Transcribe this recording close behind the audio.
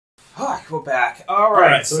We're back. All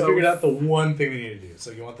right. So we figured out the one thing we need to do.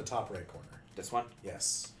 So you want the top right corner. This one?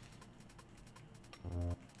 Yes.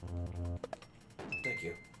 Thank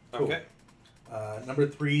you. Cool. Okay. Number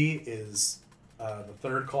 3 is the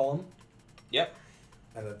third column. Yep.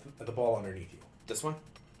 And the ball underneath you. This one?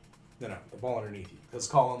 No, the ball underneath you. Because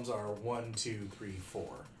columns are 1, 2, 3, 4.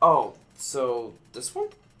 Oh, so this one?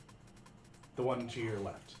 The one to your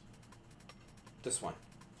left. This one.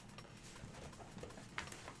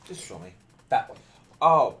 Just show me. That one.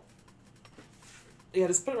 Oh. Yeah,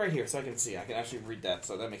 just put it right here so I can see. I can actually read that,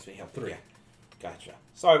 so that makes me happy. 3. Yeah. Gotcha.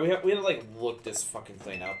 Sorry, we had to, like, look this fucking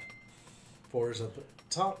thing up. 4 is up at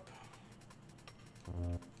top.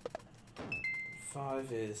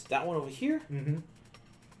 5 is that one over here? Mm-hmm.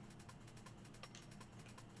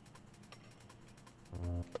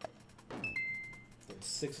 And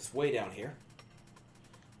 6 is way down here.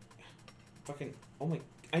 Fucking, oh my,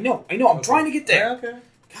 I know, I'm trying to get there. Yeah, okay.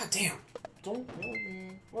 God damn. Don't yell at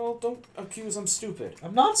me. Well, don't accuse I'm stupid.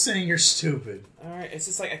 I'm not saying you're stupid. Alright, it's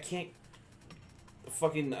just like I can't. The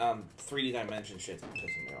fucking 3D dimension shit's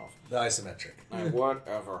pissing me off. The isometric. Alright,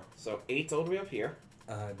 whatever. So 8's all the way up here.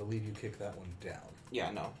 I believe you kicked that one down.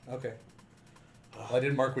 Yeah, no. Okay. Well, I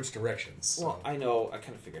didn't mark which directions. So. Well, I know, I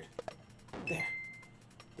kind of figured. There.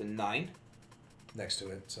 The 9. Next to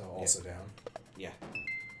it, so also down. Yeah.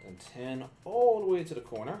 Then 10 all the way to the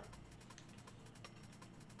corner.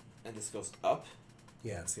 And this goes up.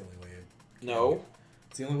 Yeah, it's the only way it can No. go.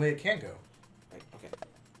 It's the only way it can go. Right, okay.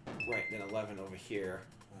 Right, then 11 over here.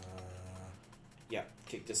 Yeah,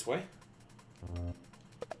 kick this way.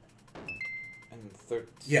 And 13.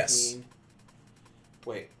 Yes.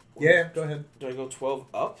 Wait. Yeah, go ahead. Do I go 12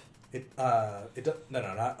 up? No,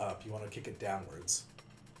 not up. You want to kick it downwards.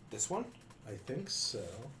 This one? I think so.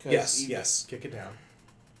 Yes, even- yes. Kick it down.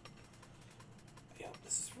 Yeah,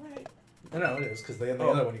 this is right. No, it is, because the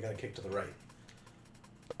other one you got to kick to the right.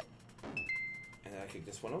 And then I kick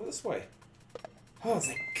this one over this way. Oh,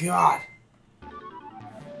 thank God.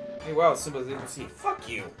 Hey, wow, it's symbol is ABC. Fuck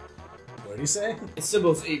you. What did he say? It's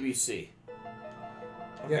symbol is ABC.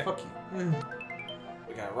 Okay. Yeah, fuck you.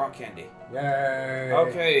 We got rock candy. Yay.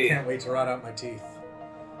 Okay. Can't wait to rot out my teeth.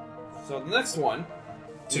 So the next one.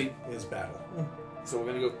 2 is battle. So we're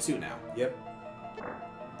going to go 2 now. Yep.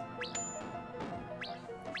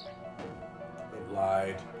 They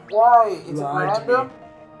lied. Why? It's Lied to me.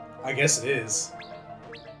 I guess it is.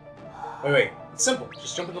 Wait. It's simple.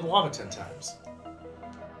 Just jump into the lava 10 times.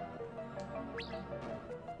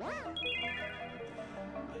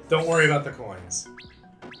 Don't worry about the coins.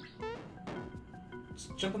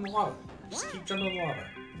 Just jump in the lava. Just keep jumping in the lava.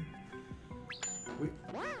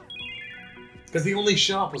 Because the only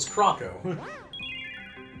shop was Croco.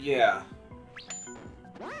 Yeah.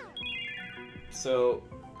 So,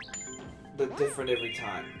 they're different every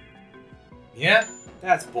time. Yeah?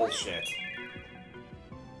 That's bullshit.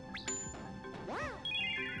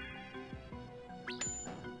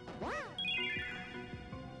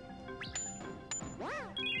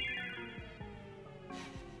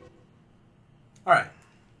 Alright.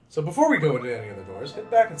 So before we go into any other doors, hit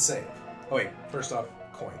back and save. Oh wait, first off,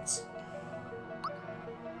 coins.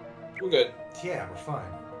 We're good. Yeah, we're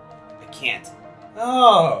fine. I can't.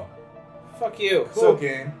 Oh! Fuck you. Cool So,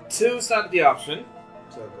 game. 2's not the option.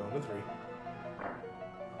 So go into 3.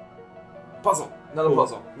 Puzzle. Another Cool.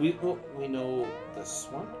 puzzle. We know this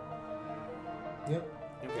one. Yep.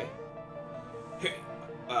 Okay. Here.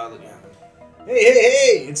 Let me have it.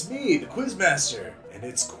 Hey! It's me, the Quizmaster. And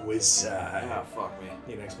it's quiz time. Ah, fuck me.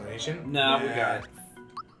 Need an explanation? Nah, we got it.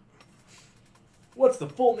 What's the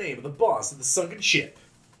full name of the boss of the sunken ship?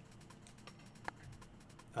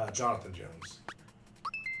 Jonathan Jones.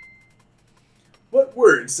 What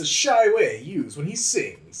words does Shy Wei use when he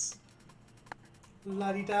sings?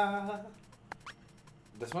 La-di-da.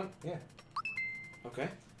 This one? Yeah. Okay.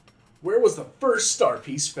 Where was the first star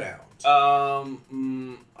piece found?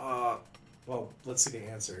 Well, let's see the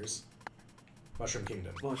answers. Mushroom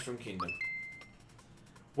Kingdom. Mushroom Kingdom.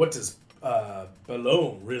 What does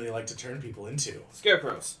Balone really like to turn people into?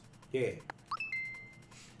 Scarecrows. Yeah.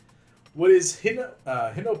 What is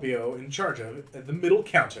Hinopio in charge of at the middle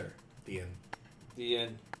counter? The end. The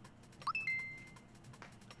end.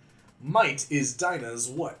 Might is Dinah's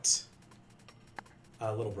what?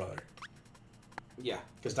 Little brother. Yeah.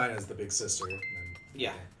 Because Dinah's the big sister. And,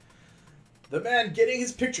 Yeah. The man getting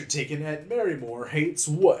his picture taken at Marymore hates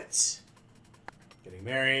what? Getting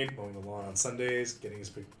married, mowing the lawn on Sundays, getting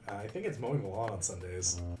his I think it's mowing the lawn on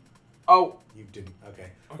Sundays. Oh. You didn't. Okay.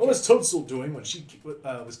 What was Toadstool doing when she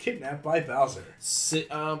was kidnapped by Bowser?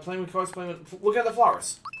 Playing with cards, look at the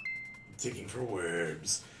flowers. Digging for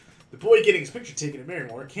worms. The boy getting his picture taken at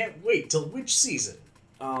Marymore can't wait till which season?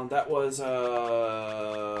 That was, I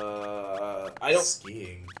don't...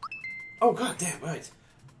 Skiing. Oh, god damn, right.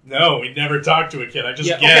 No, we never talked to a kid. I just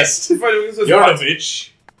Yeah, guessed. Okay.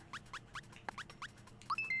 Yarovich.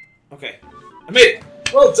 Okay. I made it!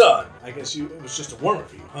 Well done. I guess it was just a warm-up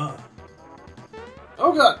for you, huh?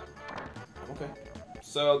 Oh, god. Okay.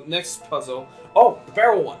 So, next puzzle. Oh, the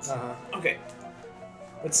barrel ones. Uh-huh. Okay.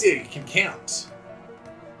 Let's see if you can count.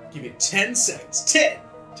 Give you 10 seconds. 10!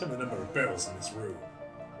 Tell me the number of barrels in this room.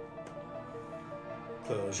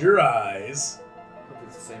 Close your eyes. Hope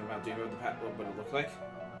it's the same amount. Do you remember what it looked like?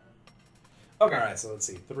 Okay. Alright, so let's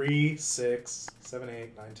see. 3, 6, 7,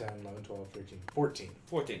 8, 9, 10, 11, 12, 13, 14.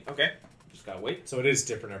 14. Okay. Just gotta wait. So it is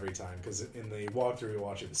different every time, because in the walkthrough we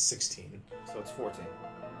watched it was 16. So it's 14.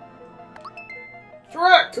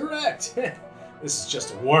 Correct! Correct! This is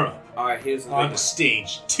just a warm-up. Alright, here's the On big to one.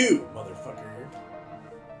 stage 2, motherfucker.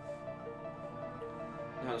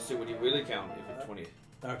 Now let's see what you really count if it's 20.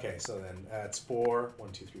 Okay, so then that's 4.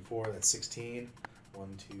 1, 2, 3, 4. That's 16.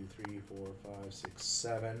 1, 2, 3, 4, 5, 6,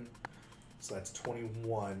 7. So that's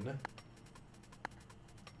 21.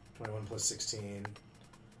 21 plus 16.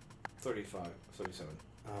 35. 37.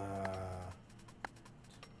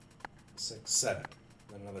 6, 7.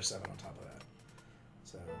 Then another 7 on top of that.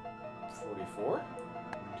 So 44? 1,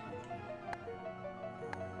 2, 3,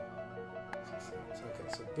 4, 5, 6, 7. Okay,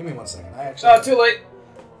 so give me 1 second. I actually. Oh, too late!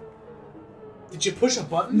 Did you push a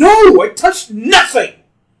button? No! I touched nothing!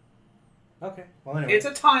 Okay. Well, anyway. It's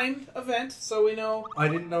a timed event, so we know. I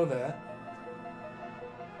didn't know that.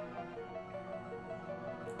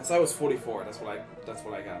 I thought it was 44. That's what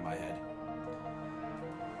I got in my head.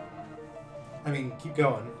 I mean, keep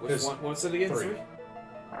going. Which one? What's it again? 3. 3?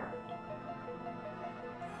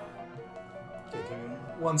 Okay, give me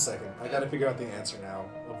 1 second. I gotta figure out the answer now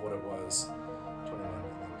of what it was. 21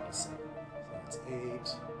 plus 7. So that's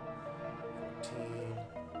 8. 14.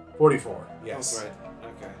 44. Yes. That's right.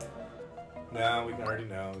 Okay. Now we can already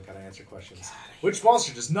know. We gotta answer questions. Which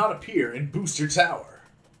monster does not appear in Booster Tower?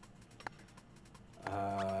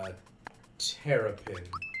 Terrapin.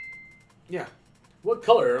 Yeah. What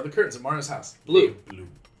color are the curtains at Mara's house? Blue. Blue.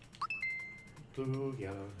 Blue,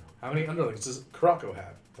 yellow. How many underlings does Kurako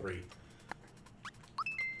have? 3.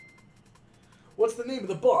 What's the name of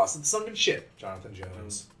the boss of the sunken ship? Jonathan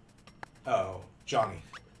Jones. Oh, Johnny.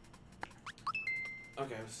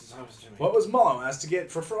 Okay, this is Jimmy. What was Mom asked to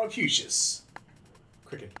get for Froghucius?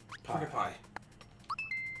 Cricket pie. Cricket pie.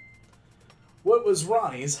 What was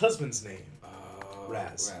Ronnie's husband's name?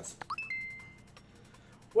 Raz. Raz.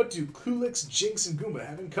 What do Kulix, Jinx, and Goomba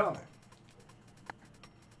have in common?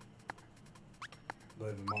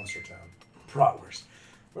 Live in Monster Town. Bratwurst.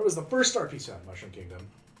 Where was the first star piece found? Mushroom Kingdom.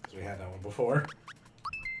 Because we had that one before.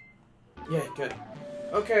 Yeah, good.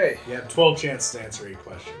 Okay. You had 12 chances to answer 8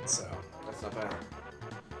 questions, so. That's not bad.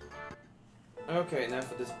 Okay, now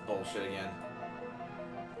for this bullshit again.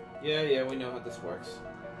 Yeah, we know how this works.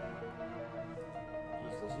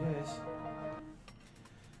 Useless, yes.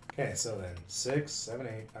 Okay, so then 6, 7,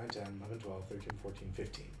 8, 9, 10, 11, 12, 13, 14,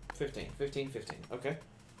 15. 15. Okay.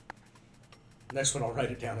 Next one, I'll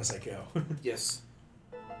write it down as I go. Yes.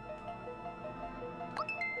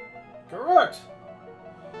 Correct!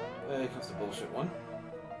 Here comes the bullshit one.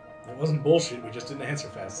 It wasn't bullshit, we just didn't answer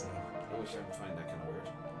fast enough. I wish I could find that kind of weird.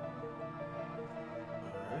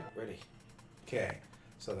 Alright, ready. Okay,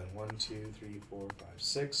 so then 1, 2, 3, 4, 5,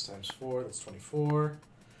 6 times 4, that's 24.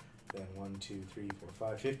 Then 1, 2, 3, 4,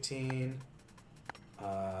 5, 15.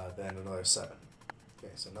 Then another 7.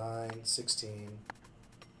 Okay, so 9, 16,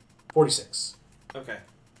 46. Okay.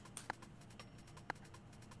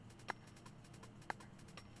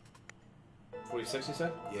 $46, you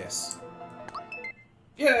said? Yes.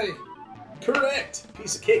 Yay! Correct!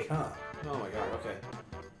 Piece of cake, huh? Oh my god, okay.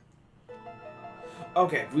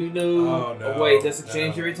 Okay, we know. Oh, no. Oh, wait, does it no.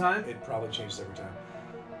 change every time? It probably changes every time.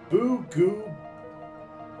 Boo, Goo,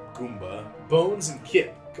 Goomba, Bones, and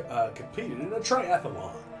Kip competed in a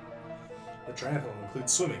triathlon. The triathlon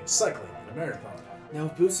includes swimming, cycling, and a marathon. Now,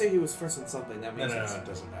 if Boo say he was first on something, that No, makes no, sense. it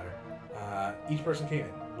doesn't matter. Each person came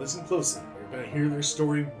in. Listen closely. You're going to hear their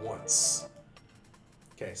story once.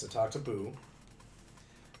 Okay, so talk to Boo.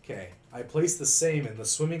 Okay, I placed the same in the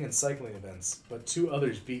swimming and cycling events, but 2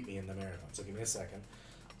 others beat me in the marathon. So give me a second.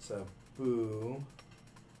 So, Boo.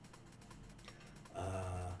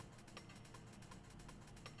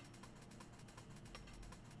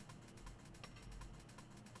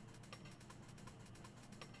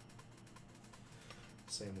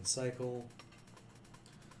 Same in cycle.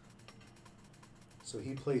 So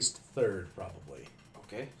he placed 3rd, probably.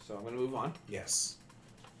 Okay, so I'm gonna move on. Yes.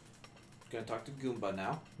 Gonna talk to Goomba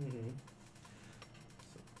now. Mm-hmm.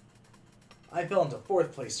 I fell into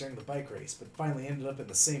 4th place during the bike race, but finally ended up in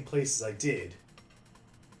the same place as I did.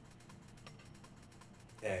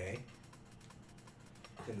 A.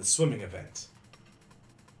 In the swimming event.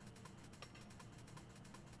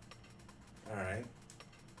 Alright.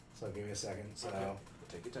 So give me a second. So Okay.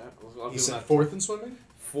 Take your time. you said 4th in swimming?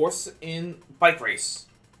 4th in bike race.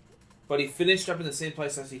 But he finished up in the same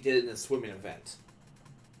place as he did in the swimming event.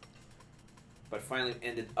 But finally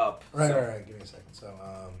ended up. Right. Give me a second. So,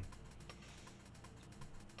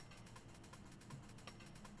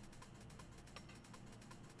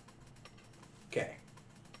 okay.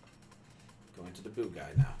 Going to the Boo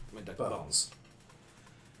guy now. I mean, Bones.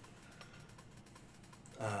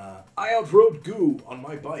 I outrode Goo on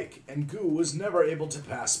my bike, and Goo was never able to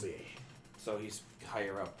pass me. So he's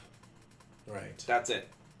higher up. Right. That's it.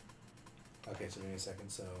 Okay, so give me a second.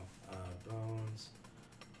 So, Bones.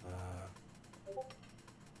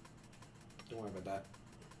 Don't worry about that.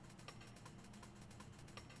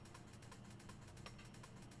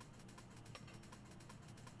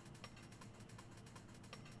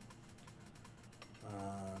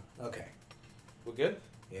 Okay. We're good?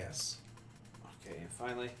 Yes. Okay, and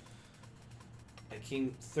finally, I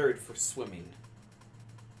came 3rd for swimming.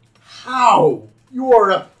 How? You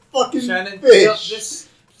are a fucking Shannon, fish. no, just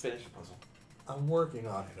finish the puzzle. I'm working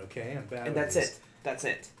on it, okay? I'm bad And at that's this. it. That's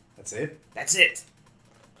it. That's it? That's it.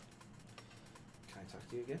 Can I talk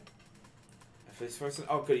to you again? I face first.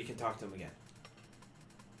 Oh, good. You can talk to him again.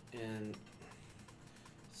 And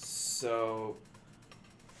so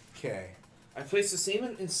Okay. I placed the same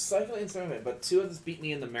in cycling instrument, but 2 others beat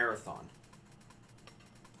me in the marathon.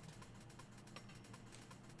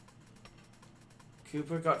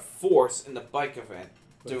 Cooper got 4th in the bike event.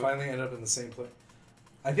 But finally ended up in the same place.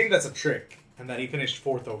 I think that's a trick, and that he finished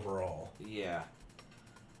 4th overall. Yeah.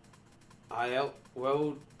 I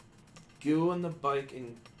outrode Goo on the bike,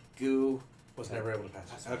 and Goo Was never able to pass.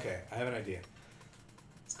 That's Okay, I have an idea.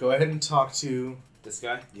 Let's go ahead and talk to... this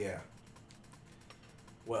guy. Yeah.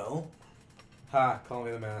 Well... call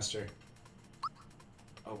me the master.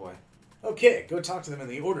 Oh boy. Okay, go talk to them in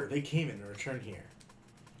the order they came in and return here.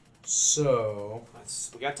 So...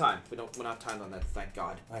 We got time. We're not timed on that, thank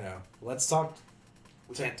God. I know. Let's talk...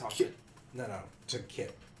 We can't talk Kip. shit. No, to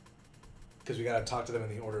Kip. Because we gotta talk to them in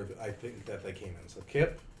the order that I think that they came in. So,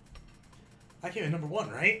 Kip... I came in number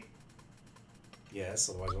 1, right? Yes,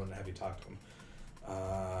 otherwise I wouldn't have you talk to him.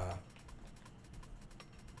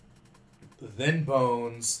 Then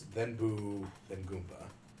Bones, then Boo, then Goomba.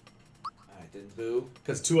 Alright, then Boo.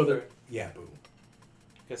 Because 2 other... Yeah, Boo.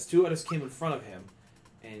 Because 2 others came in front of him,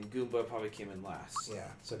 and Goomba probably came in last. Yeah,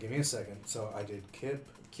 so give me a second. So I did Kip,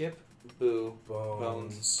 Boo,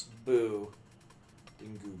 Bones, Boo,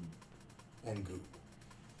 and Goob. and Goo.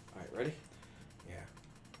 Alright, ready? Yeah.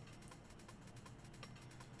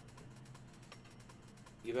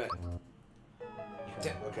 You bet.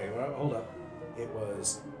 Okay, well, hold up. It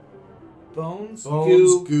was Bones, Bones,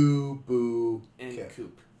 Goo, Goo, Boo, and Kip.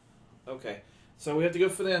 Coop. Okay, so we have to go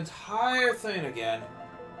for the entire thing again.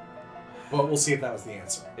 Well, we'll see if that was the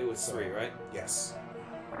answer. It was 3, right? Yes.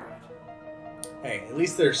 Hey, at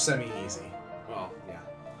least they're semi-easy. Well, yeah.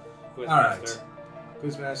 Alright.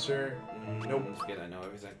 Quizmaster. Nope. Forget I know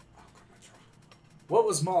everything. Oh, crap, What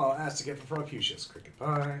was Mallow asked to get for Frogfucius? Cricket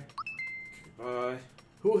pie. Goodbye.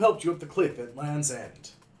 Who helped you up the cliff at Land's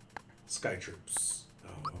End? Sky Troops.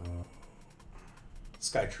 Oh.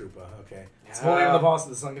 Sky Trooper, okay. It's the name of the boss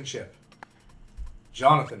of the sunken ship.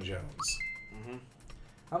 Jonathan Jones. Mm-hmm.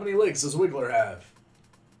 How many legs does Wiggler have?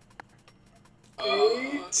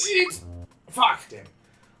 8. Fuck! Damn.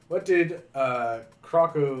 What did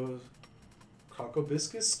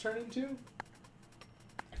Crocobiscus turn into?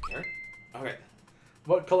 I care. Okay.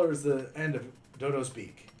 What color is the end of Dodo's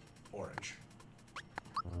beak? Orange.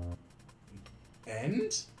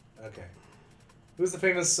 End? Okay. Who's the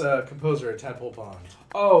famous composer at Tadpole Pond?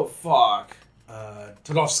 Oh, fuck.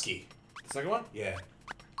 Todovsky. The second one? Yeah.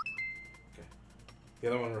 Okay. The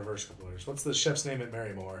other one reverse couple letters. What's the chef's name at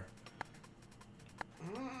Marymore?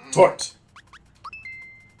 Tort.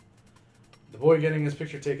 The boy getting his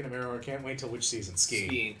picture taken at Marymore can't wait till which season? Skiing.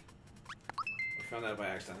 Skiing. We found that by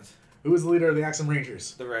accident. Who is the leader of the Axum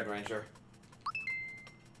Rangers? The Red Ranger.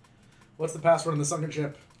 What's the password in the sunken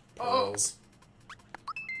ship? Pearls.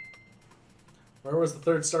 Where was the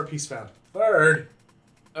 3rd star piece found? 3rd.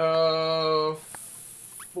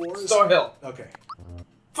 Forest. Star Hill. Okay.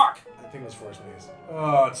 Fuck! I think it was Forest Maze.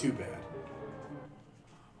 Oh, too bad.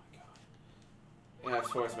 Yeah, it's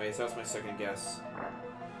Forest Maze. That was my second guess.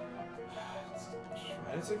 Let's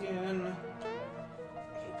try this again.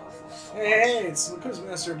 I hate puzzles. Hey, it's the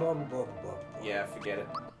Quizmaster, blah, blah, blah, blah, blah. Yeah, forget it.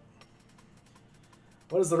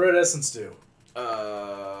 What does the red essence do?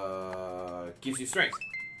 Gives you strength.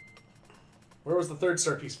 Where was the third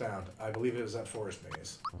star piece found? I believe it was at Forest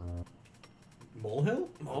Maze. Molehill?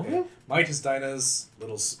 Molehill? Okay. Might is Dinah's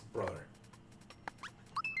little brother.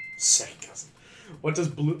 Second cousin. What does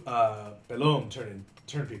Belome turn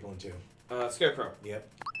people into? Scarecrow. Yep.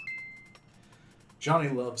 Johnny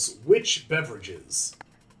loves which beverages?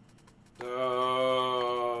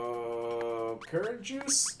 Currant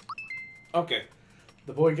juice? Okay.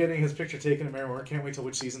 The boy getting his picture taken at Marymore can't wait till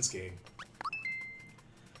which season's game.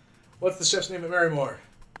 What's the chef's name at Marymore?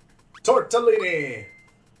 Tortellini!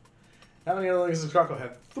 How many other legs does Croco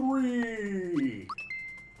have? 3!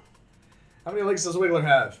 How many legs does Wiggler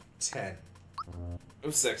have? 10. It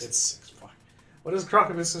was 6. It's 6. Fuck. What does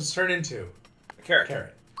Crocobiscus turn into? A carrot.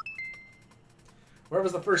 Carrot. Where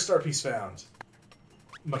was the first star piece found?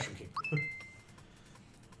 Mushroom King.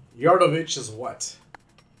 Yardovich is what?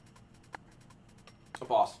 A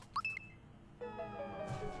boss.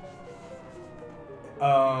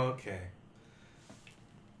 Okay.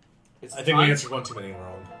 It's I think we answered one too many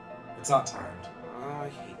wrong. It's not timed. I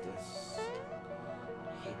hate this.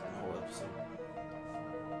 I hate that whole episode.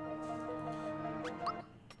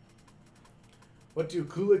 What do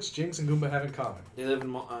Coolidge, Jinx, and Goomba have in common? They live in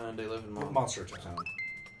Monster Town.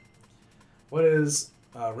 What is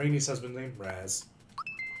Rainy's husband's name? Raz.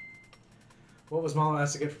 What was Mama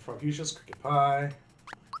asked to get for Frogutius? Cricket Pie.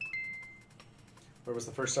 Where was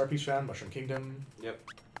the first star piece found? Mushroom Kingdom. Yep.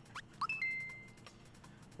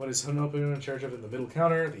 What is Honopu in charge of in the middle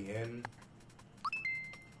counter? The inn.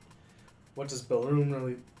 What does Belroom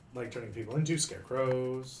really like turning people into?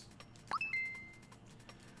 Scarecrows.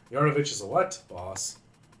 Yardovich is a what? Boss.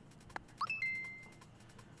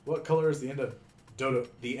 What color is the end of Dodo?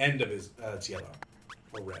 The end of his it's yellow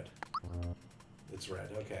or red. It's red.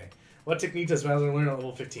 Okay. What technique does Bowser learn at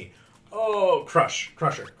level 15? Oh, Crusher.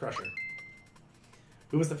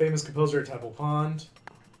 Who was the famous composer at Temple Pond?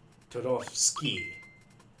 Todovsky.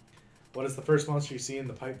 What is the first monster you see in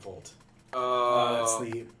the pipe vault? It's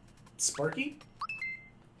the Sparky?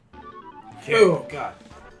 Okay. Oh, God.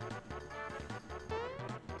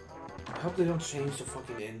 I hope they don't change the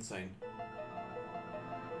fucking end sign.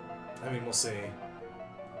 I mean, we'll see.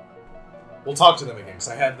 We'll talk to them again, because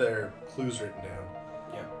I have their clues written down.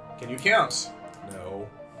 Yeah. Can you count? No.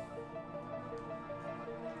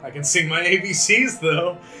 I can sing my ABCs,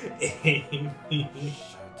 though.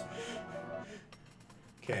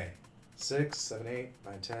 Okay. 6, 7, 8,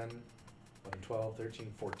 9, 10, 11, 12,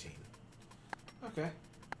 13, 14. Okay.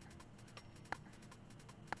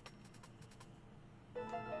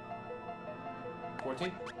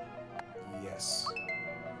 $14? Yes.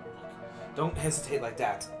 Don't hesitate like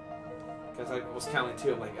that. Because I was counting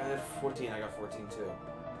too. I'm like, I had 14, I got 14 too.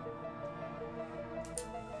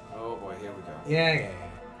 Oh boy, here we go. Yeah.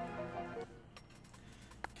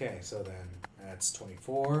 Okay, so then that's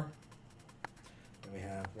 24. Then we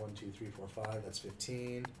have 1, 2, 3, 4, 5. That's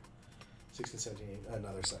 15. 16, 17, 8.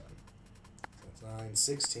 Another 7. So that's 9,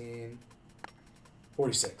 16.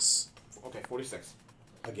 46. Okay, 46.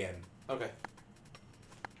 Again. Okay.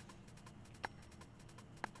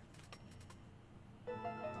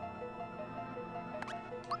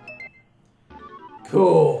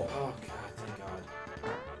 Cool. Oh god, thank god.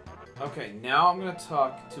 Okay, now I'm gonna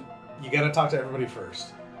talk to... You gotta talk to everybody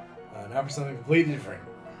first. Now for something completely different.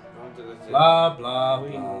 Blah, blah, we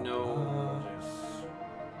blah, know blah. this.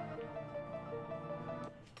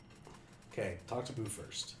 Okay, talk to Boo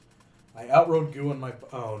first. I outrode Goo on my...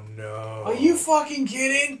 Oh, no. Are you fucking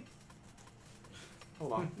kidding?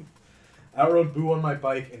 Hold on. Outrode Boo on my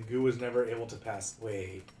bike, and Goo was never able to pass...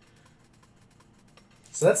 Wait.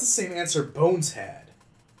 So that's the same answer Bones had.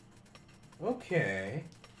 Okay.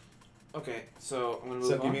 Okay, so I'm gonna move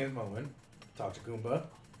So on. give me a moment. Talk to Goomba.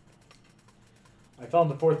 I fell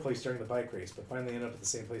into 4th place during the bike race, but finally ended up at the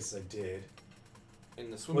same place as I did.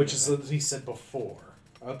 In the swimming Which is event. what he said before.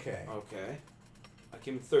 Okay. Okay. I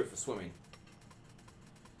came 3rd for swimming.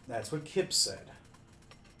 That's what Kip said.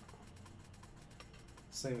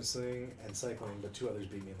 Same as swimming and cycling, but 2 others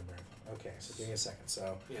beat me in the marathon. Okay, so give me a second.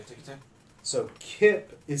 So Yeah, take your time. So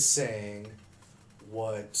Kip is saying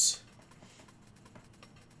what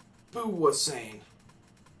Boo was saying.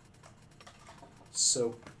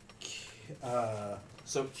 So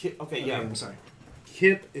Okay, yeah. I'm sorry.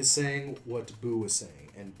 Kip is saying what Boo was saying,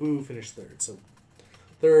 and Boo finished 3rd. So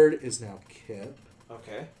 3rd is now Kip.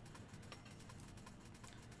 Okay.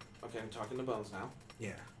 Okay, I'm talking to Bones now.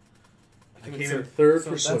 Yeah. I came came in in 3rd so for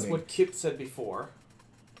that's swimming. what Kip said before.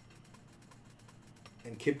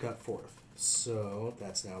 And Kip got 4th. So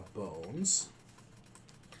that's now Bones.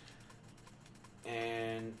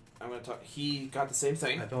 And I'm gonna talk. He got the same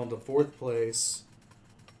thing. I fell into 4th place.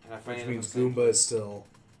 And I find Which means Goomba is still.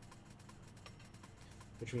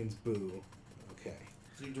 Which means Boo. Okay.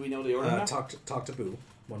 Do we know the order now? Talk to Boo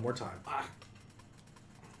one more time. Ah.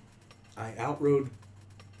 I outrode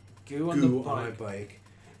Goo on my bike.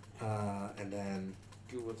 And then...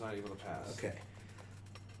 Goo was not able to pass. Okay.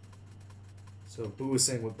 So Boo was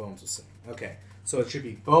saying what Bones was saying. Okay. So it should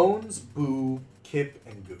be Bones, Boo, Kip,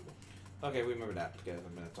 and Goo. Okay, we remember that because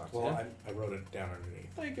I'm going to talk to Well, him. I wrote it down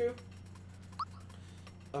underneath. Thank you.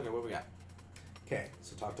 Okay, what we got? Okay,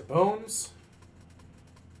 so talk to Bones.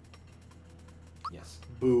 Yes.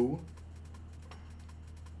 Boo.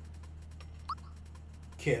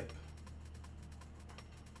 Kip.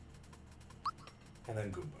 And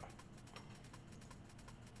then Goomba.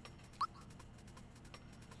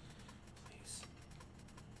 Please.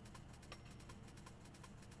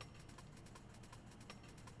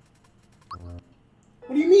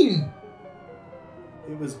 What do you mean?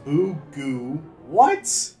 It was Boo, Goo. What?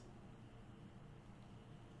 So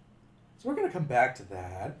we're gonna come back to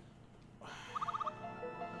that.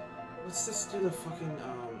 Let's just do the fucking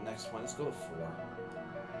next one. Let's go to 4.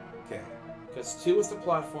 Okay. Because 2 is the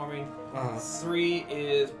platforming. 3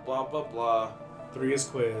 is blah blah blah. 3 is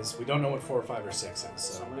quiz. We don't know what 4, 5, or 6 is.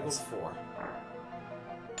 So I'm gonna go 4.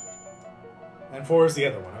 And 4 is the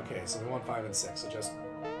other one. Okay, so we want 5 and 6. So just.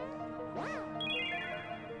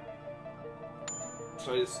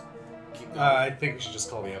 So I just keep going. I think we should just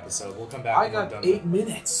call the episode. We'll come back. I when we're got done 8 with it.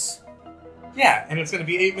 minutes. Yeah, and it's gonna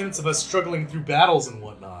be 8 minutes of us struggling through battles and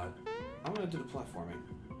whatnot. I'm gonna do the platforming.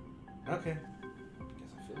 Okay.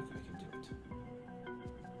 Because I feel like I can do it.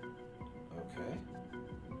 Okay.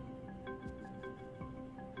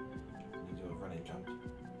 Can you do a running jump?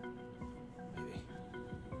 Maybe.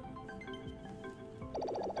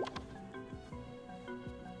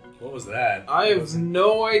 What was that? I have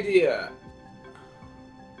no idea.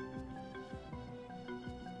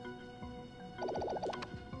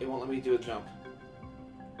 It won't let me do a jump.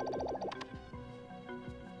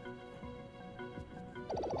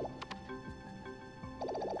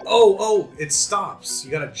 Oh, it stops.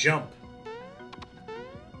 You gotta jump.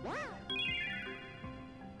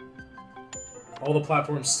 All the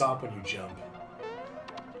platforms stop when you jump.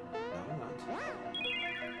 No, not.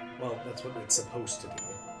 Well, that's what it's supposed to do.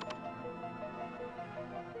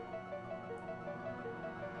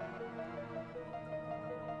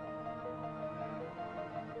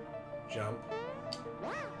 Jump.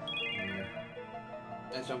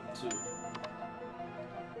 I jumped 2.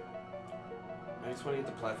 I just want to get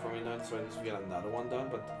the platforming done, so at least we get another one done.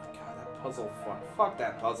 But God, that puzzle, fuck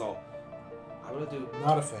that puzzle. I'm gonna do.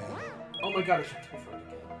 Not a fan. Oh my God, I should pay for it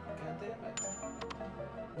again. God damn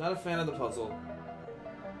it. Not a fan of the puzzle.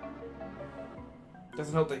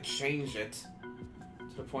 Doesn't help they changed it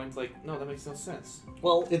to the point like, no, that makes no sense.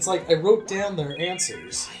 Well, it's like I wrote down their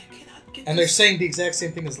answers, I cannot get and they're saying the exact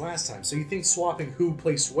same thing as last time. So you think swapping who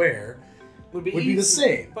placed where would be the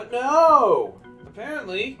same? But no.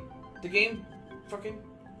 Apparently, the game fucking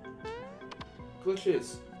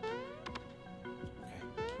glitches. Okay.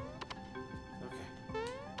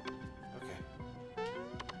 I'm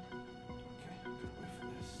gonna wait for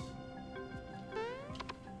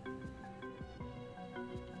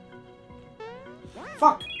this.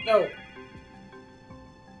 Fuck! No!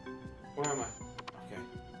 Where am I? Okay.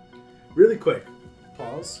 Really quick.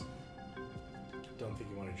 Pause. Don't think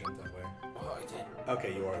you want to jump that way. Oh, I did.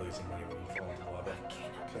 Okay, you are losing money when you fall into lava. I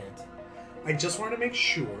can't help it. I just wanted to make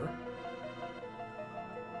sure.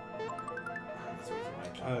 That's the reason why I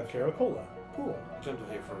jumped. Caracola. Cool. I jumped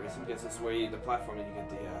over here for a reason, because it's where the platform and you get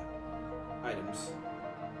the items.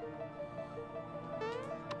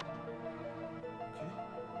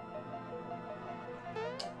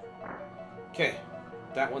 Okay,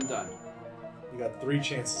 that one done. You got 3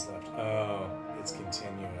 chances left. Oh, it's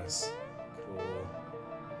continuous. Cool.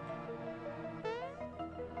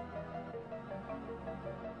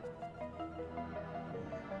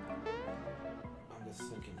 I'm just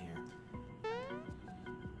thinking here.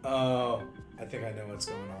 Oh, I think I know what's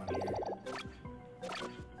going on here.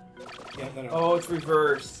 Yeah, no. Oh, it's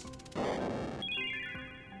reversed. And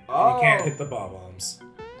Oh, you can't hit the bob-bombs.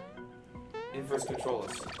 inverse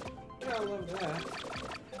controllers. Yeah, I love that.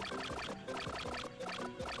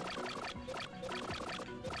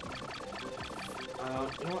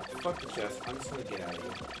 You know what? Fuck the chest. I'm just gonna get out of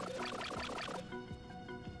here.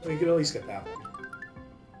 Well, you could at least get that one.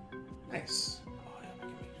 Nice. Oh, yeah, I can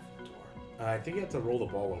make it for the door. I think you have to roll the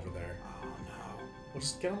ball over there. Oh, no. Well,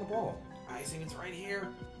 just get on the ball. Icing, it's right here.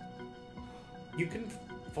 You can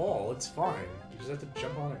fall. It's fine. You just have to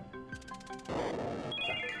jump on it.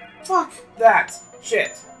 Fuck that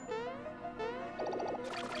shit.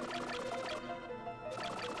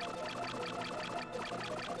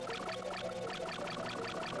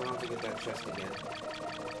 I don't have to get that chest again.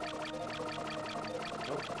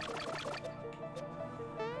 Nope.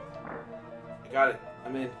 I got it.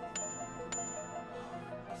 I'm in.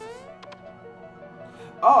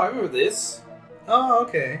 Oh, I remember this. Oh,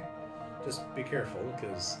 okay. Just be careful,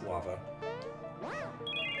 because lava.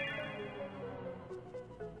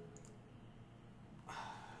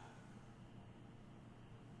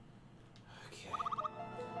 Okay.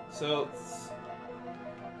 So,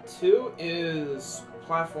 2 is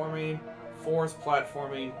platforming, 4 is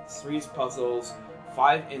platforming, 3 is puzzles,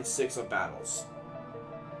 5 and 6 are battles.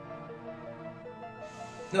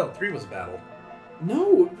 No, 3 was battle.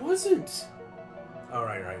 No, it wasn't. Oh,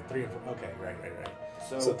 right. 3 and 4. Okay, right.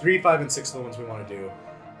 So 3, 5, and 6 are the ones we want to do.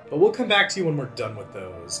 But we'll come back to you when we're done with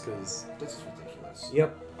those, because... this is ridiculous.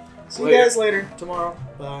 Yep. See Later. you guys later. Tomorrow.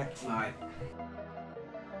 Bye. Bye.